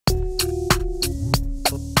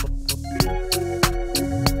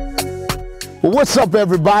Well, what's up,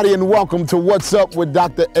 everybody, and welcome to What's Up with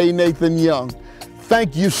Dr. A. Nathan Young.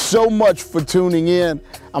 Thank you so much for tuning in.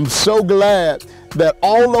 I'm so glad that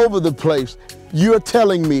all over the place you're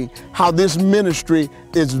telling me how this ministry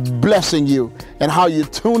is blessing you and how you're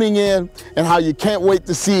tuning in and how you can't wait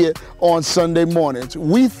to see it on Sunday mornings.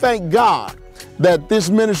 We thank God that this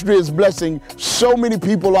ministry is blessing so many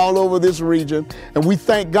people all over this region, and we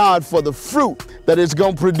thank God for the fruit that it's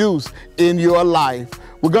going to produce in your life.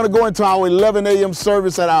 We're going to go into our 11 a.m.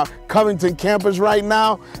 service at our Covington campus right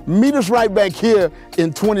now. Meet us right back here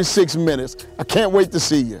in 26 minutes. I can't wait to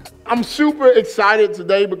see you. I'm super excited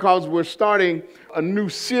today because we're starting a new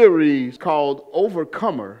series called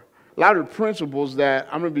Overcomer. A lot of the principles that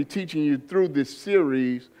I'm going to be teaching you through this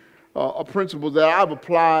series are principles that I've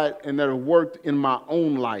applied and that have worked in my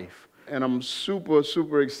own life. And I'm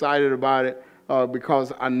super excited about it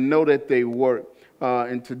because I know that they work.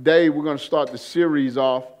 And today we're going to start the series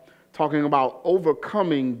off talking about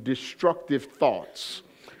overcoming destructive thoughts.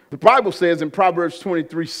 The Bible says in Proverbs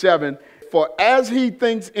 23:7, "For as he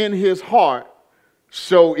thinks in his heart,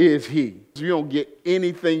 so is he." You don't get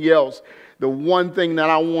anything else. The one thing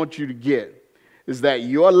that I want you to get is that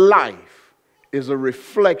your life is a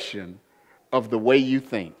reflection of the way you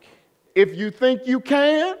think. If you think you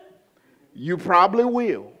can, you probably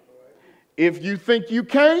will. If you think you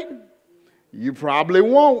can't, you probably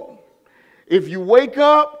won't. If you wake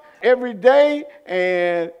up every day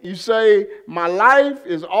and you say, my life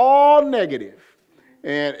is all negative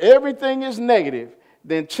and everything is negative,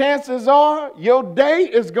 then chances are your day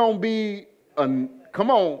is going to be,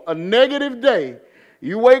 a negative day.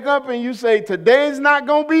 You wake up and you say, today's not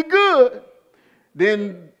going to be good,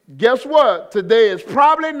 then guess what? Today is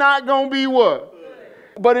probably not going to be what?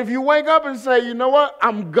 But if you wake up and say, you know what?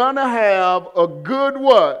 I'm going to have a good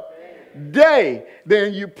what? Day,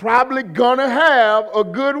 then you're probably gonna have a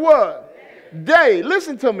good what? Day.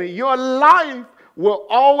 Listen to me. Your life will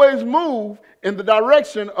always move in the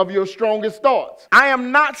direction of your strongest thoughts. I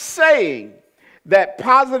am not saying that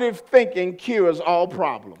positive thinking cures all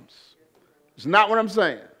problems. It's not what I'm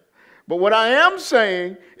saying. But what I am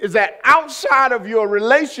saying is that outside of your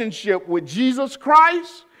relationship with Jesus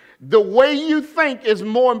Christ, the way you think is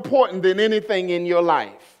more important than anything in your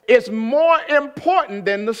life. It's more important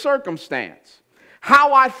than the circumstance.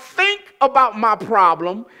 How I think about my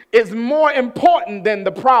problem is more important than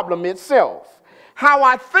the problem itself. How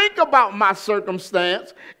I think about my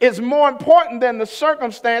circumstance is more important than the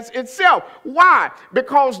circumstance itself. Why?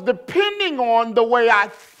 Because depending on the way I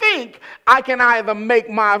think, I can either make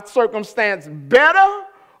my circumstance better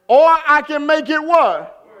or I can make it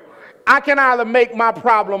what? I can either make my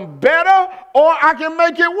problem better or I can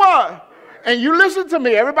make it what? And you listen to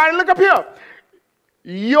me, everybody look up here.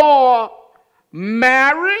 Your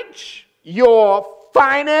marriage, your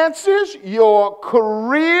finances, your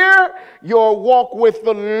career, your walk with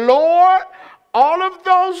the Lord, all of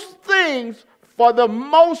those things, for the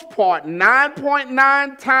most part,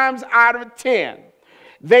 9.9 times out of 10,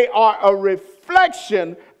 they are a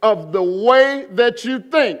reflection of the way that you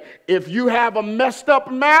think. If you have a messed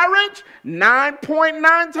up marriage, 9.9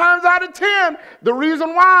 times out of 10, the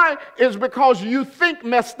reason why is because you think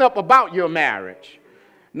messed up about your marriage.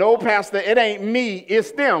 No, Pastor, it ain't me,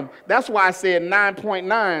 it's them. That's why I said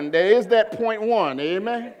 9.9. There is that 0.1,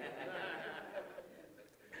 amen?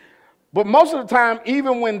 But most of the time,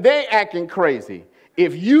 even when they acting crazy,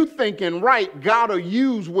 if you thinking right, God will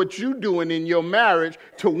use what you doing in your marriage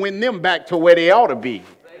to win them back to where they ought to be.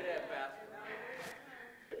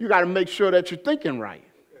 You got to make sure that you're thinking right.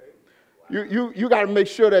 You got to make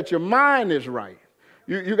sure that your mind is right.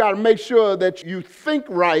 You got to make sure that you think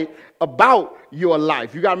right about your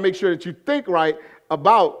life. You got to make sure that you think right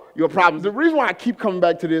about your problems. The reason why I keep coming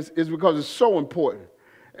back to this is because it's so important.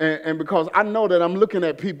 And because I know that I'm looking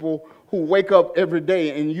at people who wake up every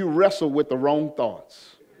day and you wrestle with the wrong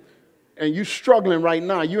thoughts. And you're struggling right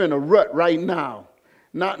now. You're in a rut right now.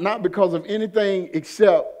 Not because of anything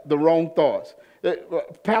except the wrong thoughts.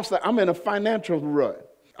 Pastor, I'm in a financial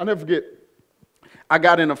rut. I'll never forget, I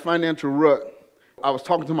got in a financial rut. I was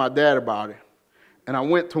talking to my dad about it. And I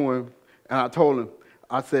went to him and I told him,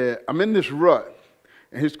 I said, I'm in this rut.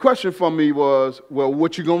 And his question for me was, well,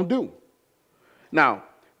 what you gonna do? Now,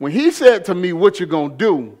 when he said to me, what you gonna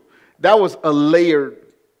do, that was a layered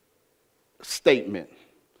statement.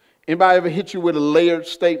 Anybody ever hit you with a layered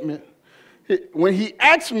statement? When he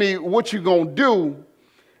asked me, what you gonna do,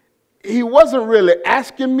 he wasn't really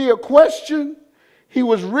asking me a question. He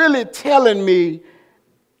was really telling me,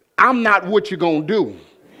 I'm not what you're gonna do.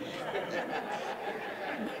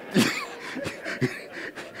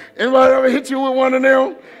 Anybody ever hit you with one of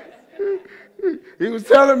them? He was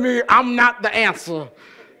telling me I'm not the answer.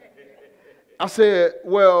 I said,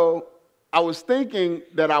 well, I was thinking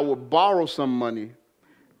that I would borrow some money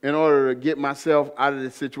in order to get myself out of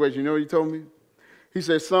this situation. You know what he told me? He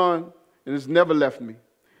said, son, and it's never left me.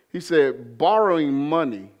 He said, borrowing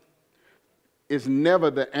money is never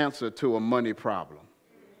the answer to a money problem.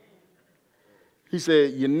 He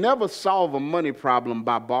said, you never solve a money problem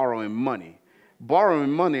by borrowing money.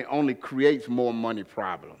 Borrowing money only creates more money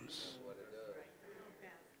problems.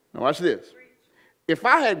 Now watch this. If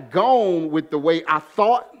I had gone with the way I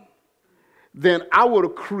thought, then I would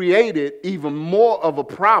have created even more of a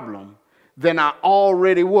problem than I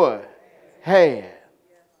already had.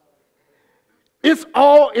 It's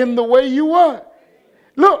all in the way you were.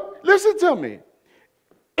 Look, listen to me.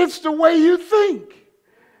 It's the way you think.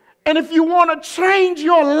 And if you want to change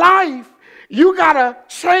your life, you got to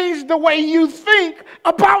change the way you think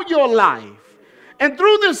about your life. And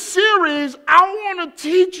through this series, I want to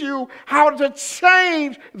teach you how to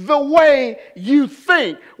change the way you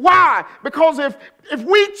think. Why? Because if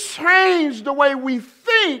we change the way we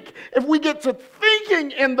think, if we get to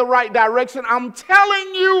thinking in the right direction, I'm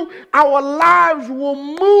telling you, our lives will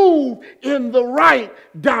move in the right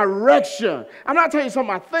direction. I'm not telling you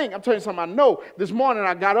something I think, I'm telling you something I know. This morning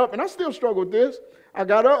I got up, and I still struggle with this. I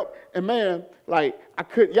got up, and man, like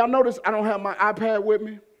y'all notice I don't have my iPad with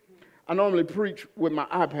me? I normally preach with my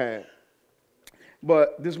iPad.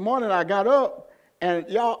 But this morning I got up, and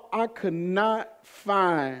y'all, I could not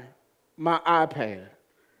find my iPad.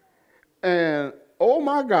 And oh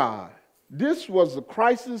my God, this was a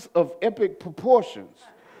crisis of epic proportions,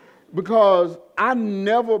 because I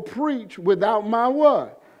never preach without my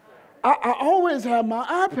what? I always have my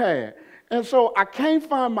iPad. And so I can't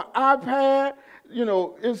find my iPad. You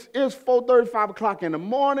know, it's 4:30, 5 o'clock in the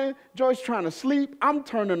morning. Joy's trying to sleep. I'm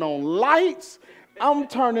turning on lights. I'm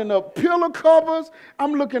turning up pillow covers.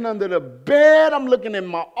 I'm looking under the bed. I'm looking in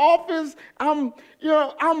my office. I'm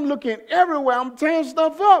looking everywhere. I'm tearing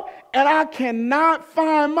stuff up, and I cannot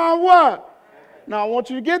find my what? Now, I want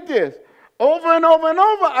you to get this. Over and over and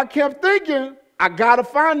over, I kept thinking, I got to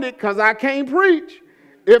find it because I can't preach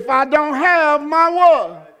if I don't have my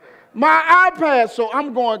what? My iPad. So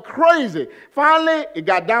I'm going crazy. Finally, it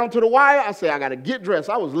got down to the wire. I said, I got to get dressed.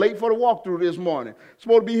 I was late for the walkthrough this morning.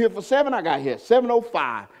 Supposed to be here for 7. I got here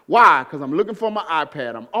 7:05. Why? Because I'm looking for my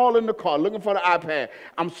iPad. I'm all in the car looking for the iPad.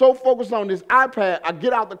 I'm so focused on this iPad, I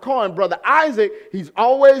get out the car, and Brother Isaac, he's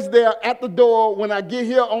always there at the door when I get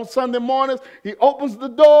here on Sunday mornings. He opens the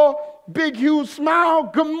door, big, huge smile.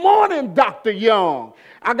 Good morning, Dr. Young.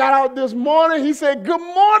 I got out this morning. He said, good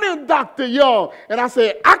morning, Dr. Young. And I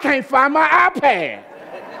said, I can't find my iPad.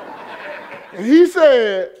 And he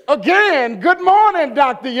said, again, good morning,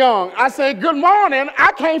 Dr. Young. I said, good morning.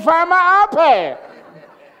 I can't find my iPad.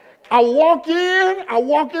 I walk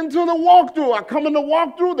into the walkthrough. I come in the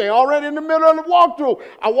walkthrough. They're already in the middle of the walkthrough.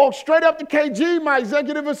 I walk straight up to KG, my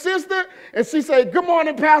executive assistant, and she said, good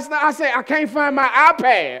morning, Pastor. I said, I can't find my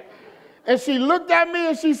iPad. And she looked at me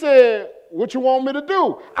and she said, what you want me to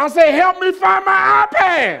do? I said, help me find my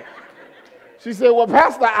iPad. She said, well,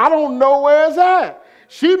 Pastor, I don't know where it's at.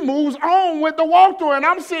 She moves on with the walkthrough, and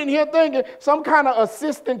I'm sitting here thinking, some kind of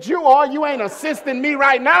assistant you are. You ain't assisting me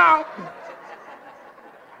right now.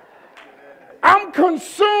 I'm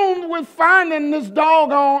consumed with finding this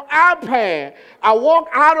doggone iPad. I walk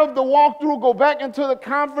out of the walkthrough, go back into the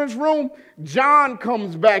conference room. John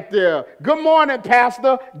comes back there. Good morning,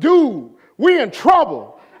 Pastor. Dude, we in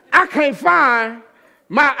trouble. I can't find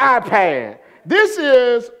my iPad. This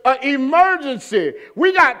is an emergency.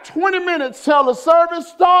 We got 20 minutes till the service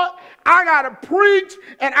start. I got to preach,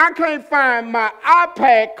 and I can't find my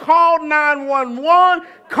iPad. Call 911,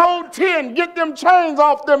 code 10. Get them chains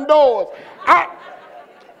off them doors.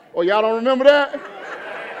 Oh, y'all don't remember that?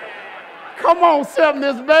 Come on,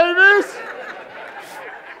 70s babies.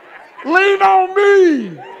 Lean on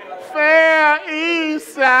me. Fair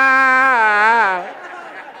East Side.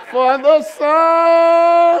 For the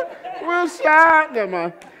sun will shine. Never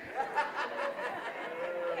mind.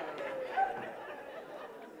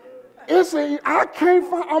 I can't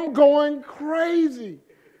find, I'm going crazy.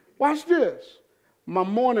 Watch this. My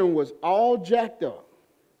morning was all jacked up.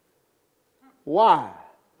 Why?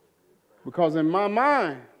 Because in my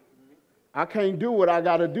mind, I can't do what I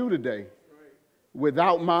got to do today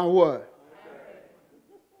without my what?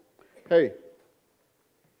 Hey.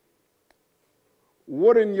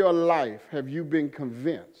 What in your life have you been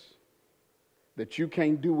convinced that you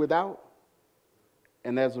can't do without?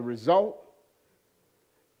 And as a result,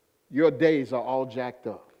 your days are all jacked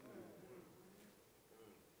up.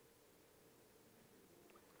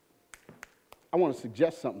 I want to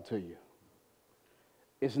suggest something to you.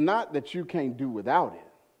 It's not that you can't do without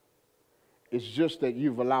it. It's just that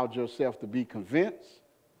you've allowed yourself to be convinced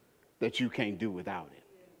that you can't do without it.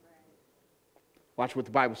 Watch what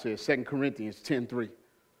the Bible says, 2 Corinthians 10:3. It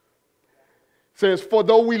says, for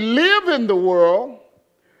though we live in the world,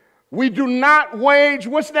 we do not wage,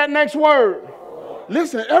 what's that next word?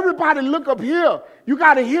 Listen, everybody look up here. You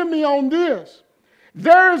got to hear me on this.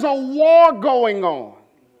 There is a war going on.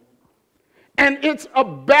 And it's a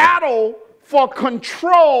battle for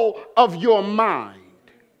control of your mind.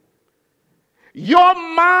 Your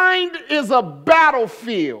mind is a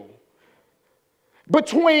battlefield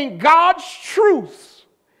between God's truth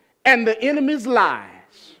and the enemy's lies.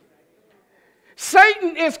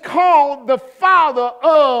 Satan is called the father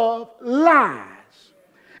of lies.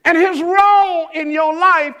 And his role in your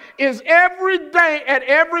life is every day, at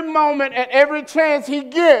every moment, at every chance he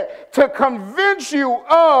gets, to convince you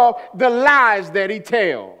of the lies that he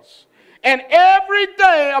tells. And every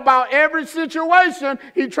day, about every situation,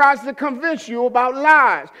 he tries to convince you about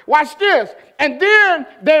lies. Watch this. And then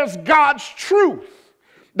there's God's truth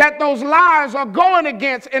that those lies are going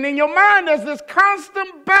against. And in your mind, there's this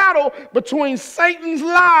constant battle between Satan's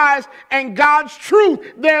lies and God's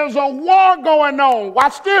truth. There's a war going on.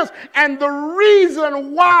 Watch this. And the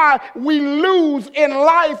reason why we lose in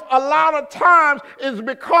life a lot of times is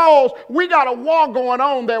because we got a war going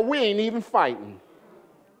on that we ain't even fighting.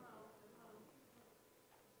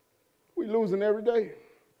 We losing every day.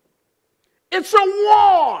 It's a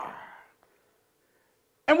war.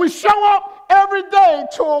 And we show up every day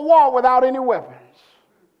to a war without any weapons.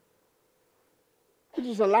 We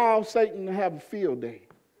just allow Satan to have a field day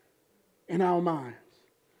in our minds.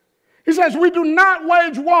 He says we do not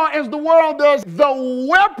wage war as the world does. The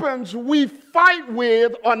weapons we fight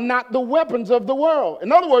with are not the weapons of the world.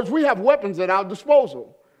 In other words, we have weapons at our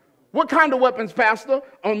disposal. What kind of weapons, Pastor?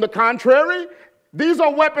 On the contrary, these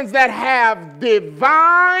are weapons that have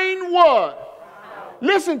divine what?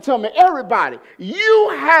 Listen to me, everybody. You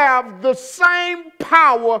have the same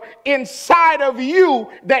power inside of you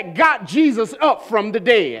that got Jesus up from the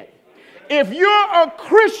dead. If you're a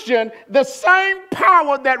Christian, the same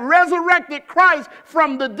power that resurrected Christ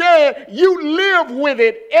from the dead, you live with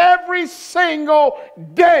it every single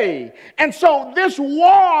day. And so this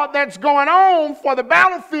war that's going on for the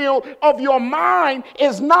battlefield of your mind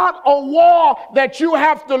is not a war that you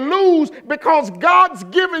have to lose, because God's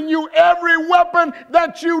given you every weapon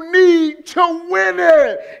that you need to win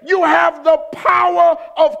it. You have the power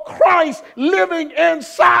of Christ living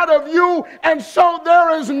inside of you, and so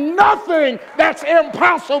there is nothing that's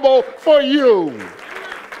impossible for you.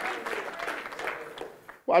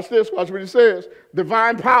 Watch this. Watch what it says.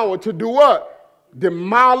 Divine power to do what?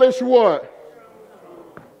 Demolish what?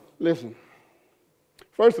 Listen.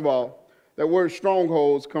 First of all, that word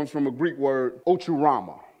strongholds comes from a Greek word,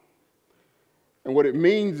 ochurama. And what it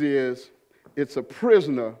means is it's a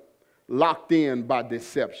prisoner locked in by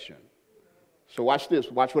deception. So watch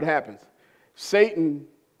this. Watch what happens. Satan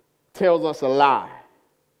tells us a lie.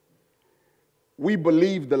 We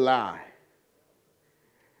believe the lie.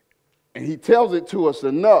 And he tells it to us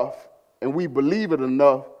enough, and we believe it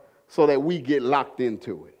enough so that we get locked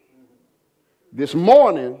into it. This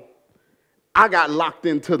morning, I got locked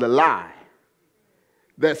into the lie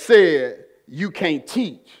that said you can't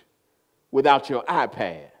teach without your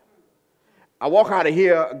iPad. I walk out of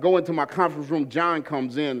here, go into my conference room. John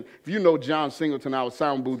comes in. If you know John Singleton, our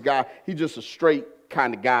sound booth guy, he's just a straight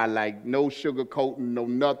kind of guy, like no sugarcoating, no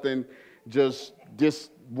nothing. Just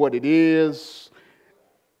this what it is.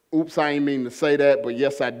 Oops, I ain't mean to say that, but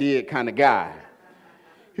yes, I did kind of guy.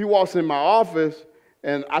 He walks in my office,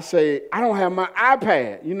 and I say, I don't have my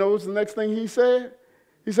iPad. You know what's the next thing he said?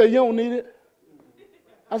 He said, you don't need it.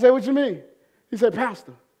 I said, what you mean? He said,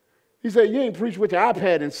 Pastor. He said, you ain't preached with your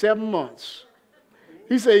iPad in 7 months.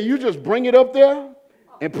 He said, you just bring it up there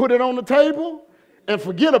and put it on the table and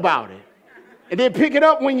forget about it. And then pick it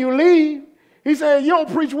up when you leave. He said, you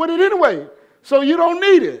don't preach with it anyway, so you don't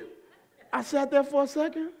need it. I sat there for a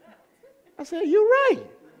second. I said, you're right.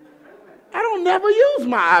 I don't never use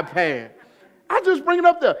my iPad. I just bring it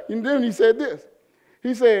up there. And then he said this.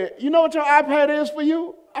 He said, you know what your iPad is for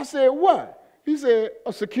you? I said, what? He said,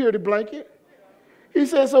 a security blanket. He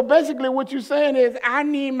said, so basically what you're saying is, I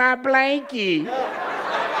need my blankie.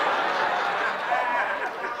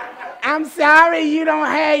 I'm sorry you don't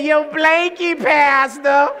have your blankie,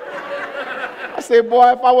 Pastor. I said,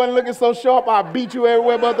 boy, if I wasn't looking so sharp, I'd beat you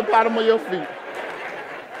everywhere but the bottom of your feet.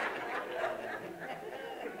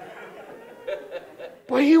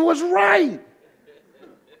 But he was right.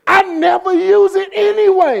 I never use it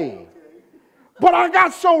anyway. But I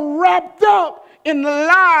got so wrapped up in the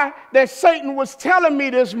lie that Satan was telling me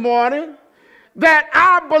this morning, that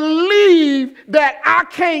I believe that I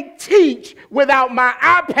can't teach without my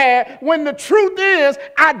iPad, when the truth is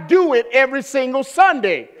I do it every single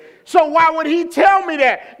Sunday. So why would he tell me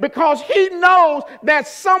that? Because he knows that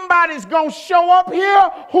somebody's going to show up here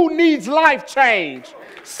who needs life change.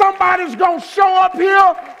 Somebody's going to show up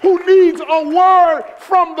here who needs a word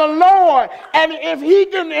from the Lord. And if he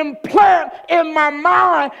can implant in my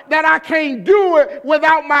mind that I can't do it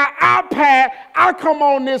without my iPad, I come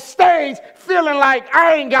on this stage feeling like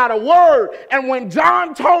I ain't got a word. And when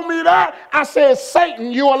John told me that, I said,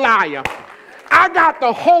 Satan, you're a liar. I got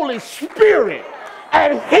the Holy Spirit,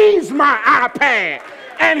 and he's my iPad.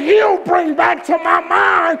 And he'll bring back to my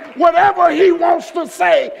mind whatever he wants to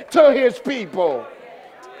say to his people.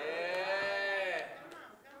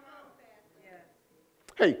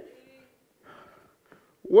 Hey,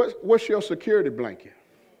 what's your security blanket?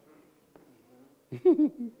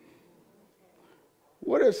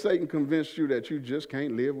 What has Satan convinced you that you just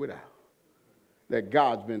can't live without? That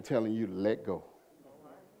God's been telling you to let go?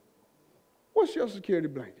 What's your security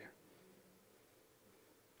blanket?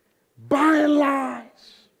 Buying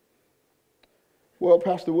lies. Well,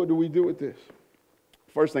 Pastor, what do we do with this?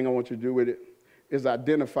 First thing I want you to do with it is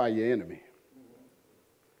identify your enemy.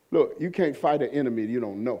 Look, you can't fight an enemy you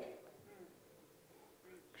don't know,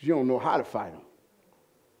 because you don't know how to fight them.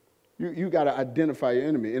 You got to identify your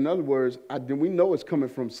enemy. In other words, we know it's coming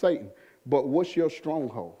from Satan, but what's your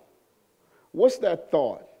stronghold? What's that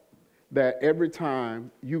thought that every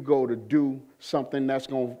time you go to do something that's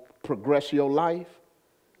going to progress your life,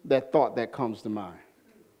 that thought that comes to mind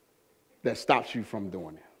that stops you from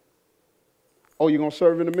doing it? Oh, you're going to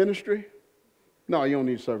serve in the ministry? No, you don't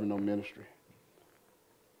need to serve in no ministry.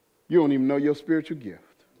 You don't even know your spiritual gift.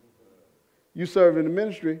 You serve in the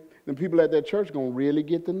ministry, then people at that church are going to really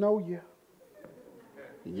get to know you.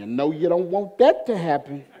 And you know you don't want that to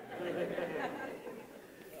happen.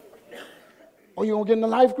 Oh, you going to get in the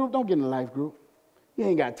life group? Don't get in the life group. You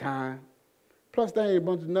ain't got time. Plus, there ain't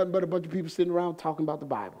nothing but a bunch of people sitting around talking about the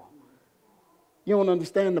Bible. You don't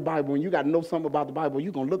understand the Bible, and you got to know something about the Bible.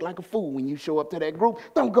 You're going to look like a fool when you show up to that group.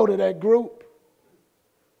 Don't go to that group.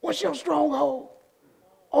 What's your stronghold?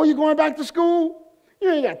 Oh, you going back to school? You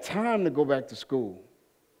ain't got time to go back to school.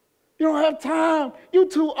 You don't have time. You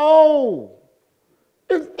too old.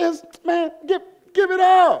 Man, give it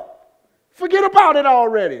up. Forget about it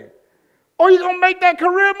already. Or you going to make that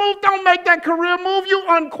career move? Don't make that career move. You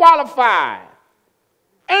unqualified.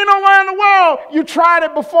 Ain't nowhere in the world. You tried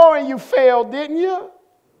it before and you failed, didn't you?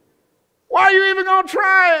 Why are you even going to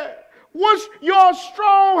try it? What's your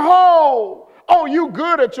stronghold? Oh, you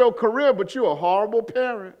good at your career, but you're a horrible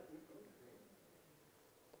parent.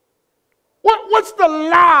 What's the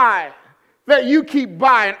lie that you keep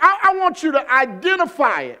buying? I want you to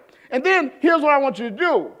identify it. And then here's what I want you to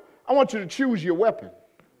do. I want you to choose your weapon.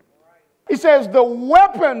 He says the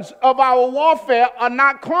weapons of our warfare are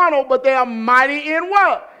not carnal, but they are mighty in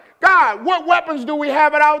what? God. What weapons do we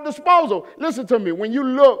have at our disposal? Listen to me. When you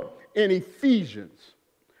look in Ephesians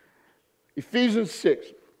 6,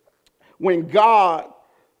 when God,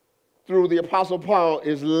 through the Apostle Paul,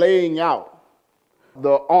 is laying out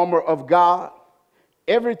the armor of God,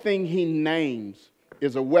 everything he names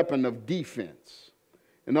is a weapon of defense.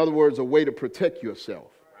 In other words, a way to protect yourself.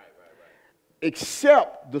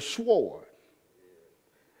 Except the sword.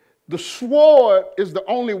 The sword is the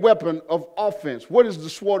only weapon of offense. What is the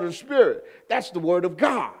sword of the Spirit? That's the word of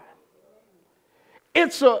God.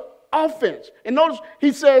 It's an offense. And notice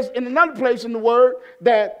he says in another place in the word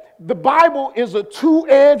that the Bible is a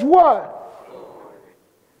two-edged what?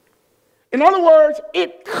 In other words,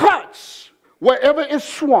 it cuts wherever it's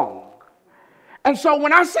swung. And so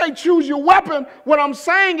when I say choose your weapon, what I'm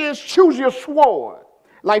saying is choose your sword.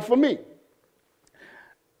 Like for me,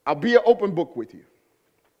 I'll be an open book with you.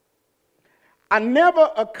 I never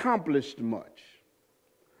accomplished much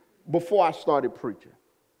before I started preaching.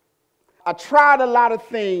 I tried a lot of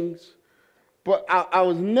things, but I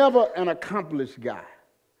was never an accomplished guy.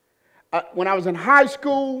 When I was in high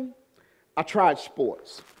school, I tried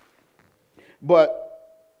sports.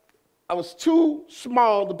 But I was too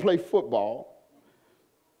small to play football,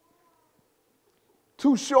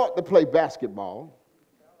 too short to play basketball,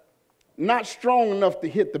 not strong enough to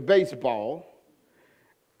hit the baseball,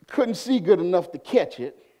 couldn't see good enough to catch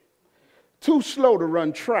it, too slow to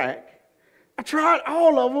run track. I tried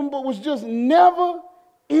all of them, but was just never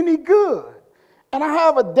any good. And I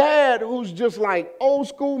have a dad who's just like old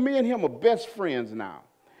school. Me and him are best friends now.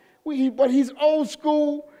 But he's old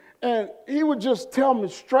school, and he would just tell me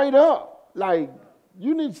straight up, like,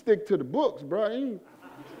 you need to stick to the books, bro.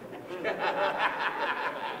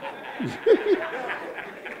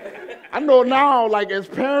 I know now, like as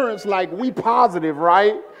parents, like we positive,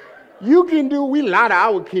 right? We lie to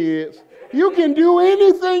our kids. You can do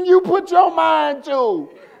anything you put your mind to.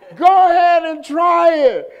 Go ahead and try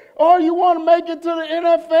it. Or you want to make it to the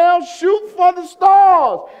NFL, shoot for the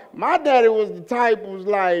stars. My daddy was the type who was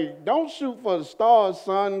like, don't shoot for the stars,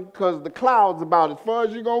 son, because the clouds about as far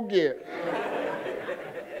as you're going to get.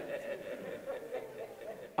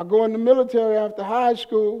 I go in the military after high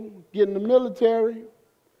school, get in the military,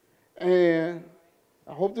 and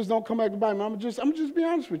I hope this don't come back to bite me. I'm just be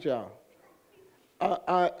honest with y'all.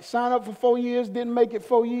 I signed up for 4 years, didn't make it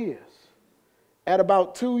 4 years. At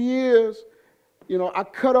about 2 years, you know, I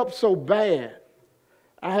cut up so bad.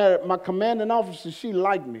 I had my commanding officer, she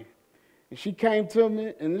liked me. And she came to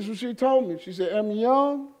me, and this is what she told me. She said, Elmer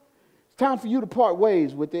Young, it's time for you to part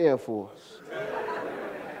ways with the Air Force.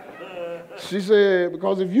 She said,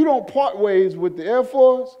 because if you don't part ways with the Air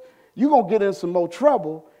Force, you're going to get in some more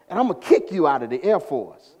trouble, and I'm going to kick you out of the Air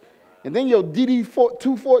Force. And then your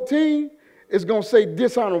DD-214 is going to say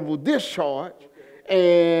dishonorable discharge,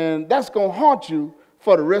 and that's going to haunt you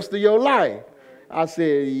for the rest of your life. I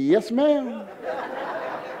said, yes, ma'am.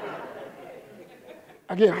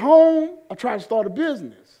 I get home, I try to start a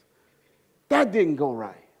business. That didn't go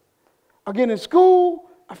right. I get in school,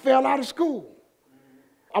 I fell out of school.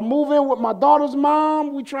 I move in with my daughter's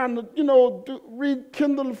mom. We trying to, you know,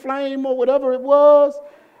 rekindle the flame or whatever it was.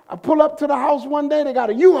 I pull up to the house one day. They got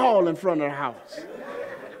a U-Haul in front of the house.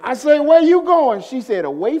 I say, where you going? She said,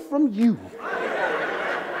 away from you.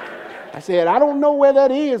 I said, I don't know where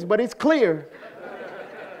that is, but it's clear.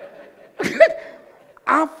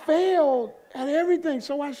 I failed at everything.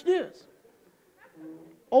 So watch this.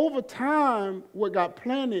 Over time, what got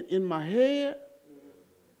planted in my head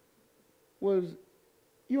was,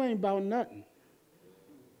 you ain't about nothing.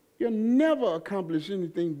 You'll never accomplish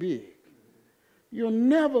anything big. You'll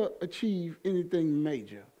never achieve anything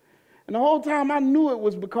major. And the whole time I knew it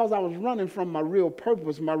was because I was running from my real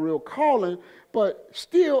purpose, my real calling, but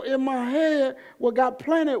still in my head, what got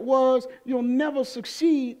planted was you'll never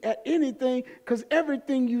succeed at anything because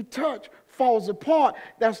everything you touch falls apart.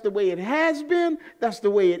 That's the way it has been, that's the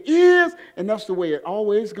way it is, and that's the way it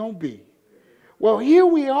always gonna be. Well, here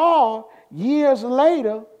we are, years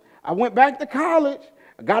later. I went back to college,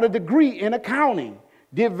 I got a degree in accounting,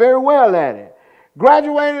 did very well at it.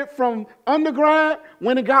 Graduated from undergrad,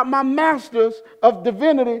 went and got my master's of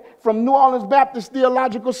divinity from New Orleans Baptist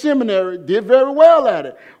Theological Seminary, did very well at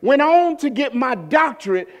it. Went on to get my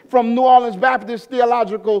doctorate from New Orleans Baptist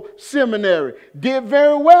Theological Seminary, did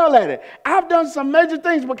very well at it. I've done some major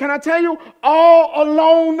things, but can I tell you, all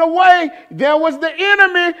along the way, there was the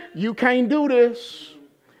enemy. You can't do this.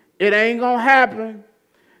 It ain't gonna happen.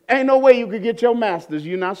 Ain't no way you could get your master's.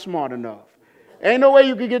 You're not smart enough. Ain't no way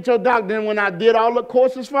you could get your doctorate. And when I did all the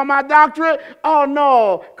courses for my doctorate, oh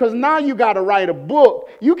no, because now you got to write a book.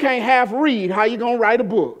 You can't half read. How you going to write a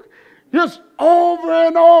book? Just over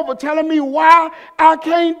and over telling me why I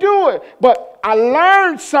can't do it. But I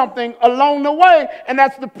learned something along the way, and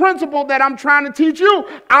that's the principle that I'm trying to teach you.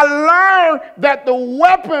 I learned that the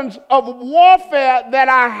weapons of warfare that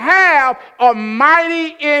I have are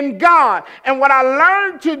mighty in God. And what I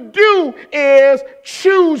learned to do is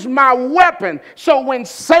choose my weapon. So when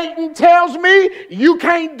Satan tells me you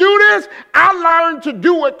can't do this, I learned to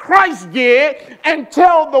do what Christ did and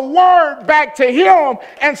tell the word back to him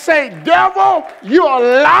and say, devil, you're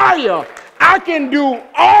a liar. I can do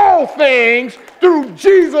all things through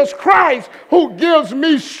Jesus Christ who gives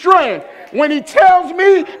me strength. When he tells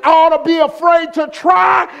me I ought to be afraid to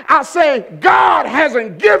try, I say, God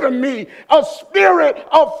hasn't given me a spirit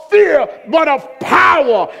of fear, but of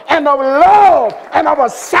power and of love and of a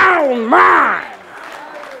sound mind.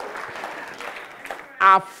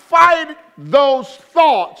 I fight those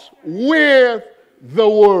thoughts with the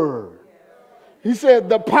word. He said,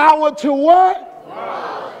 the power to what?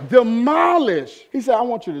 Demolish. He said, I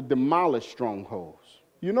want you to demolish strongholds.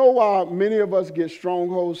 You know why many of us get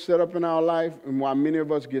strongholds set up in our life, and why many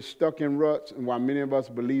of us get stuck in ruts, and why many of us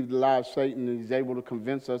believe the lie of Satan and he's able to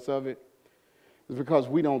convince us of it? It's because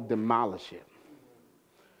we don't demolish it.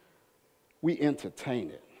 We entertain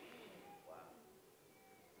it.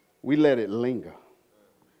 We let it linger.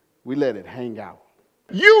 We let it hang out.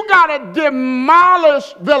 You got to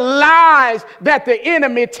demolish the lies that the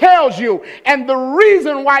enemy tells you. And the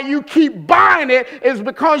reason why you keep buying it is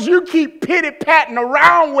because you keep pity-patting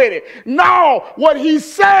around with it. No, what he's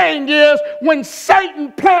saying is when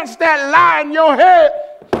Satan plants that lie in your head,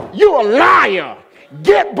 you're a liar.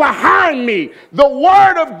 Get behind me. The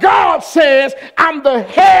word of God says I'm the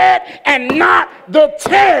head and not the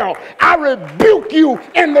tail. I rebuke you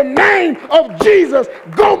in the name of Jesus.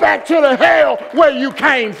 Go back to the hell where you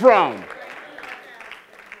came from.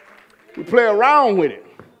 We play around with it.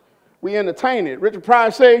 We entertain it. Richard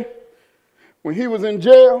Pryor say when he was in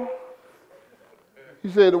jail, he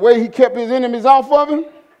said the way he kept his enemies off of him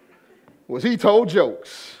was he told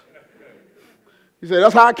jokes. He said,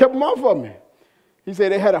 that's how I kept them off of me. He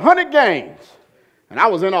said they had 100 games, and I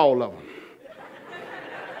was in all of them.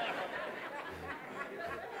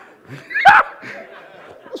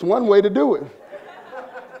 That's one way to do it.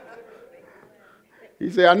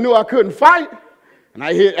 He said, I knew I couldn't fight, and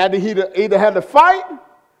I either had to fight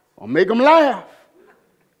or make them laugh.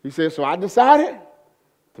 He said, so I decided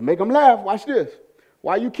to make them laugh. Watch this.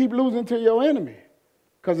 Why you keep losing to your enemy?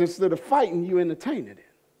 Because instead of fighting, you entertaining it.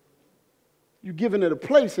 You're giving it a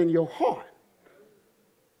place in your heart.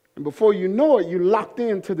 And before you know it, you're locked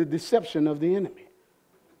into the deception of the enemy.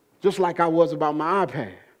 Just like I was about my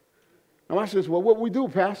iPad. Now watch this. Well, what we do,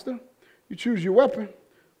 Pastor, you choose your weapon.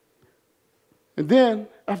 And then,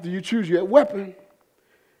 after you choose your weapon,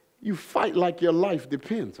 you fight like your life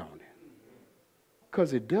depends on it.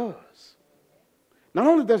 Because it does. Not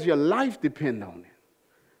only does your life depend on it,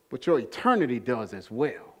 but your eternity does as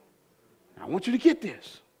well. Now, I want you to get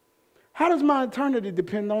this. How does my eternity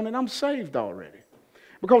depend on it? I'm saved already.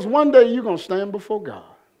 Because one day you're going to stand before God.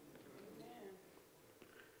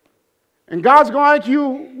 And God's going to ask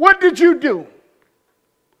you, what did you do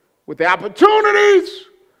with the opportunities,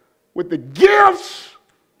 with the gifts,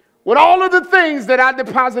 with all of the things that I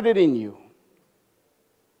deposited in you?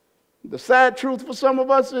 The sad truth for some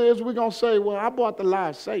of us is we're going to say, well, I bought the lie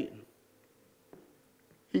of Satan.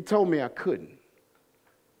 He told me I couldn't.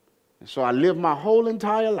 And so I lived my whole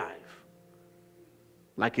entire life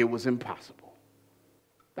like it was impossible.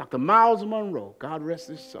 Dr. Miles Monroe, God rest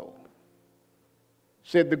his soul,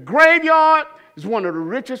 said the graveyard is one of the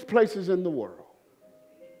richest places in the world.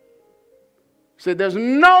 He said there's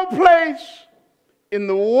no place in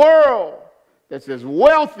the world that's as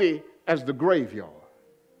wealthy as the graveyard.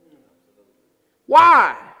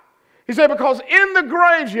 Why? He said because in the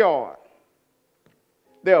graveyard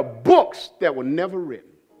there are books that were never written,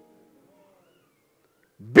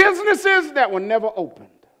 businesses that were never opened,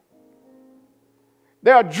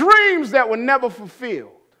 there are dreams that were never fulfilled.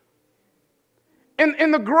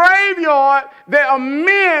 In the graveyard, there are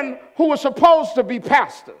men who were supposed to be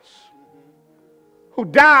pastors who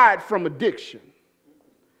died from addiction.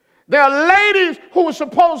 There are ladies who were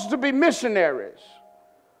supposed to be missionaries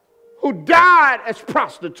who died as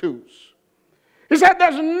prostitutes. He said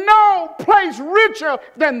there's no place richer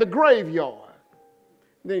than the graveyard.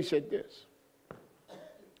 And then he said this.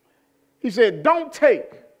 He said, don't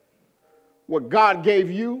take what God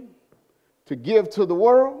gave you to give to the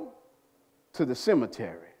world to the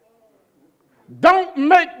cemetery. Don't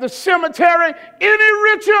make the cemetery any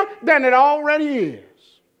richer than it already is.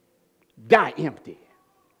 Die empty.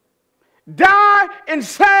 Die and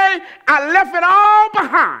say, I left it all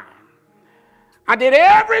behind. I did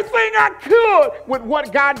everything I could with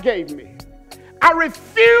what God gave me. I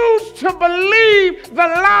refused to believe the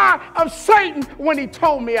lie of Satan when he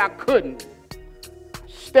told me I couldn't. I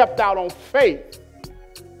stepped out on faith,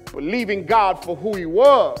 believing God for who he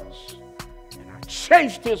was, and I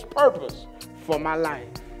chased his purpose for my life.